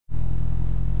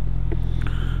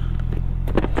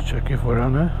if we're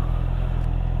on here.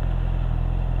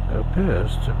 It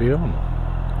appears to be on.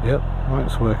 Yep,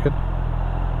 mic's working.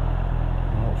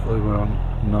 Hopefully we're on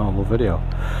normal video.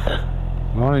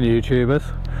 Morning YouTubers.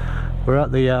 We're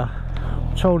at the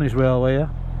Tony's Railway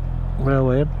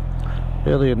Inn,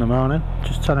 early in the morning,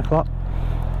 just 10 o'clock.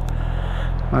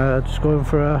 Just going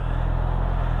for a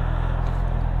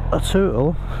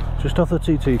tootle just off the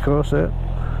TT course here,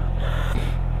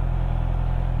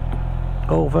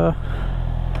 over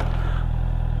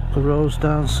the roads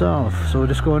down south. So we're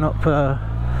just going up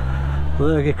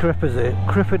Lhergy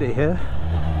cripperty here,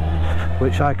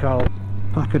 which I call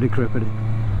pacady cripperty.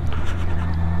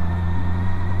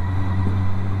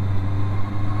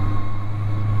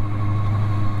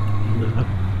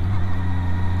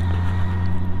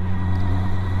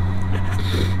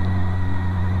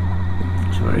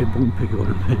 It's very bumpy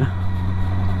going up here.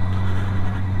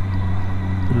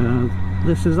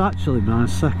 This is actually my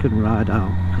second ride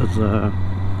out, because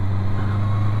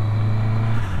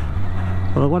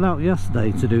well, I went out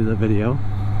yesterday to do the video,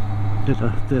 did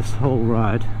this whole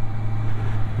ride,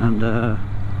 and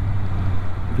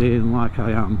being like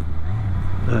I am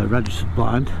registered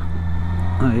blind,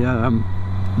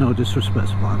 no disrespect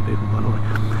to blind people by the way,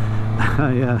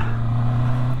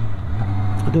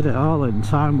 I did it all in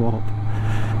time warp,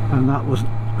 and that was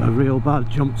a real bad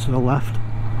jump to the left.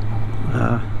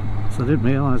 So I didn't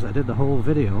realise I did the whole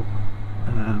video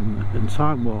in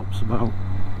time warps about,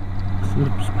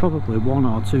 it's probably 1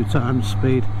 or 2 times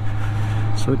speed,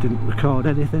 so it didn't record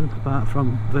anything apart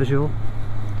from visual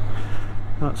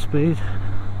that speed.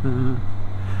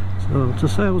 So to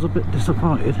say I was a bit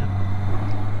disappointed,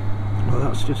 well,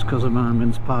 that's just because of my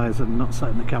mince pies and not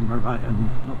setting the camera right and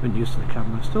not being used to the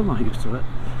camera. Still not used to it.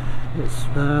 It's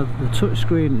the touch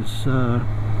screen is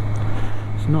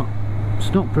it's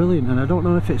not brilliant, and I don't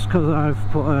know if it's because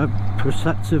I've put a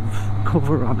protective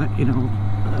cover on it, you know,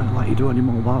 like you do on your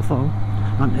mobile phone,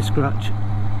 anti-scratch,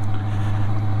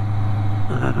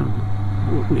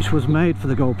 which was made for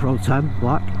the GoPro 10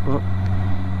 Black, but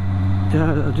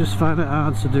yeah, I just find it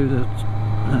hard to do the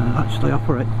actually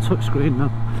operate the touchscreen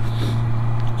now.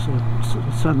 So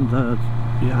send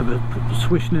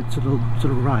swishing it to the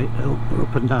right or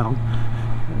up and down,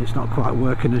 and it's not quite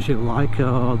working as you like,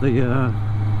 or the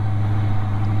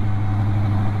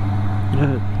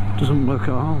yeah, it doesn't work at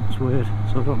all. It's weird.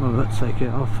 So I don't know if I'd take it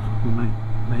off the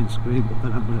main screen, but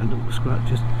then I'm going to end up with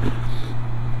scratches.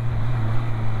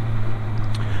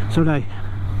 So anyway,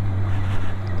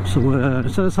 so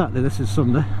instead of Saturday, this is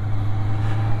Sunday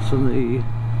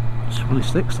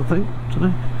 26th I think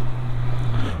today,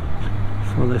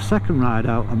 for the second ride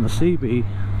out on the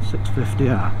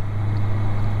Cb650r.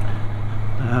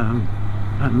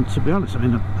 And to be honest, I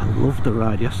mean, I loved the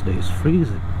ride yesterday. It's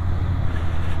freezing.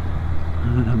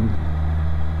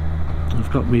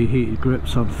 I've got me heated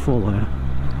grips on full here,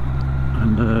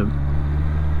 and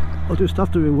I'll just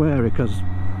have to be wary because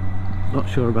I'm not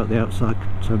sure about the outside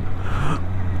temp.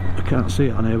 I can't see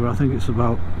it on here, but I think it's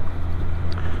about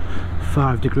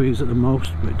 5 degrees at the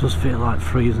most, but it does feel like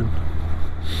freezing.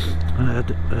 I've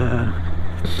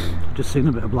just seen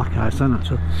a bit of black ice then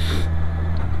actually.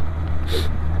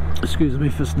 Excuse me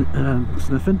for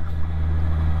sniffing.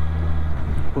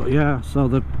 But yeah, so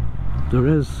there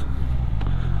is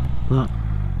that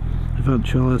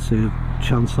eventuality,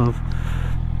 chance of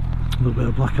a little bit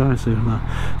of black ice here and there.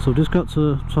 So I've just got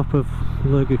to the top of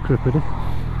Lhergy cripperty.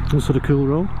 This is a cool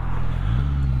road,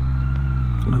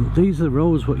 and these are the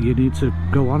roads what you need to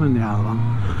go on in the Isle of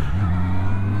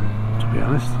Man, to be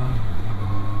honest.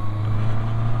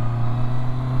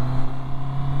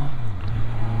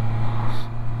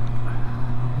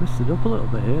 Missed it up a little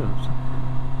bit here.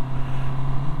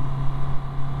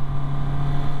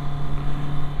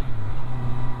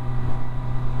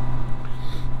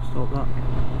 Stop that.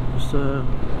 Just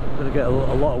going to get a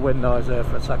lot of wind noise there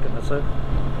for a second or two.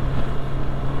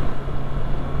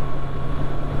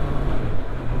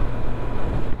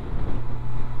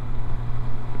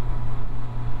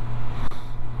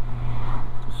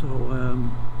 So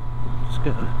just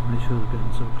make sure we're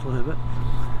getting some clear bit.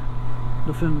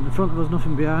 Nothing in front of us,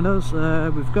 nothing behind us.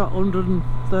 We've got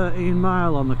 113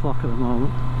 mile on the clock at the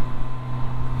moment.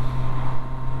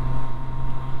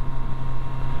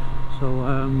 So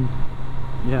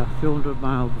yeah, a few 100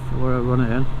 miles before I run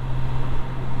it in,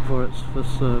 before it's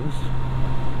first service.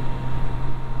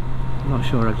 I'm not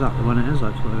sure exactly when it is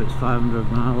actually, if it's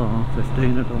 500 mile or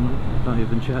 15, I don't know, not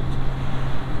even checked.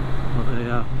 But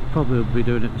yeah, probably will be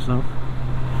doing it myself.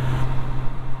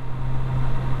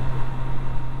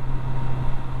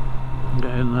 I'm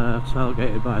getting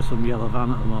tailgated by some yellow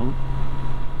van at the moment,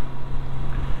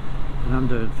 and I'm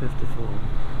doing 54.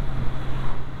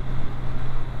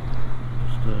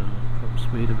 put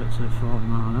speed a bit to 40 mile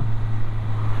an hour.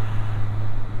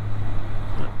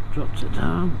 That drops it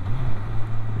down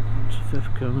to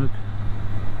 5th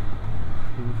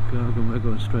Carg, and we're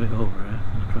going straight over here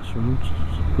in the crossroads. So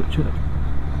quick check.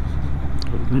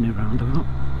 Little mini roundabout.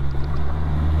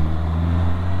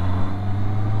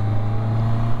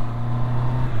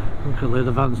 Luckily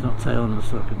the van's not tailing us,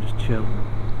 so I can just chill.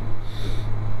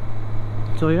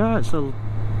 So yeah, it's a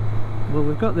well,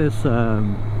 we've got this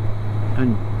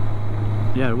and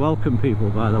yeah, welcome people,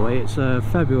 by the way. It's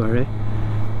February,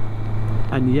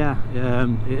 and yeah,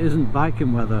 it isn't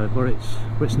biking weather, but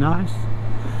it's nice.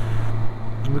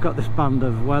 And we've got this band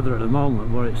of weather at the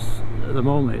moment where it's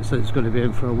going to be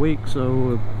in for a week,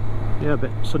 so yeah, a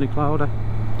bit sunny, cloudy.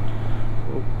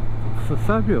 Well, for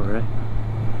February,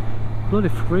 bloody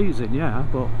freezing, yeah,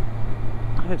 but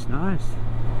it's nice.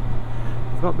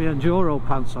 I've got my enduro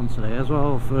pants on today as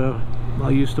well, for I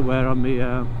used to wear on me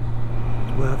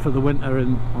for the winter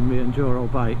and on my enduro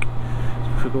bike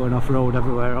for going off road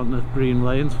everywhere on the green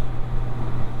lanes.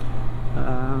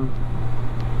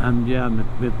 And yeah, my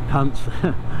pants,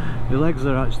 my legs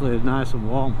are actually nice and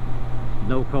warm,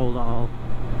 no cold at all.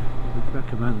 We'd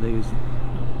recommend these.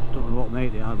 Don't know what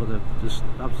make they are, but they're just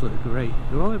absolutely great.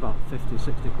 They're only about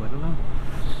 50-60 quid, I don't know.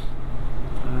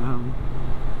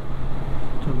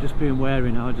 So I'm just being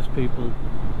wary now, just people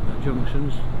at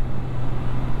junctions.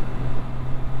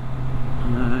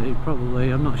 And you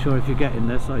probably, I'm not sure if you're getting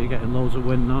this or you're getting loads of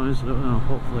wind noise, I don't know.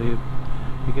 Hopefully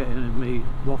you're getting me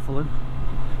waffling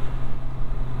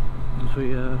as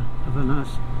we have a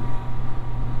nice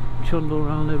trundle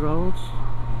around the roads.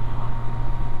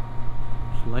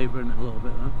 Just labouring it a little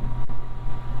bit there.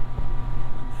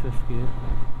 5th gear.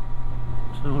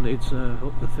 So no need to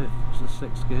up the 5th to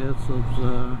 6th gear, so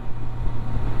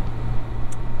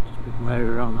just be wary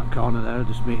around that corner there,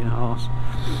 just meeting a horse.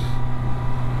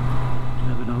 You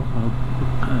never know,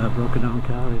 or a broken down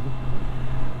car even.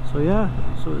 So yeah,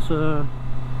 so it's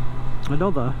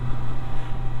another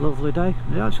lovely day.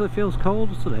 It actually feels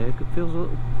colder today. It feels a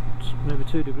little, maybe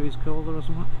 2 degrees colder or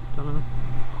something. Don't know.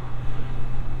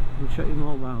 We'll check your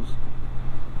mobiles.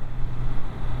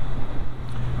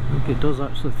 I think it does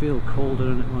actually feel colder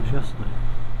than it was yesterday,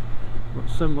 but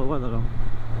similar weather though.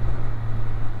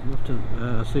 We'll have to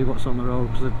see what's on the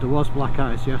road, because there was black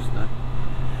ice yesterday.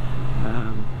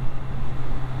 Have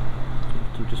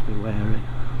to just be wary.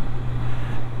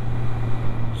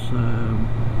 So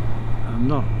I'm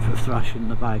not for thrashing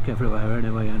the bike everywhere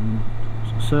anyway, and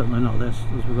certainly not this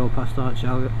as we go past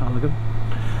Arch-Alligan.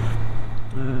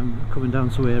 Coming down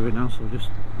to Erie now, so we'll just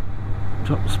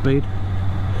drop the speed.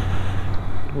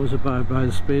 Always abide by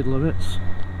the speed limits,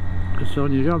 because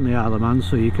you're on the Isle of Man,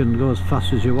 so you can go as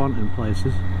fast as you want in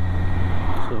places.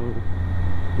 So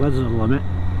where there's a limit,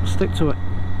 stick to it.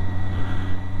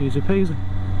 Easy peasy.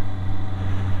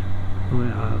 Oh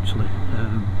yeah, actually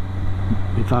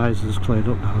my visor's cleared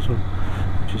up now as well,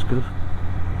 which is good.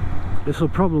 This will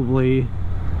probably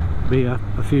be a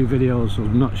few videos.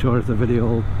 I'm not sure if the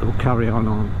video will carry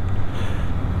on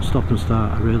stop and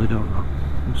start. I really don't know.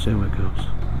 We'll see how it goes.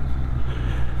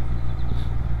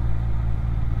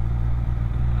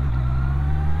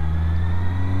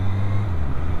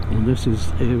 And this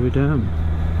is Erie Dam,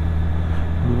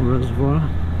 little reservoir.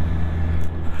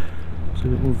 See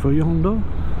it one for yonder.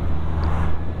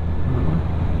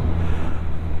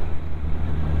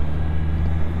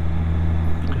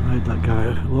 I made that guy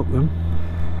look then.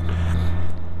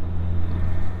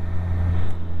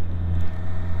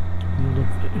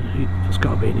 It's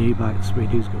got to be an e-bike, the speed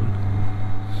he's going.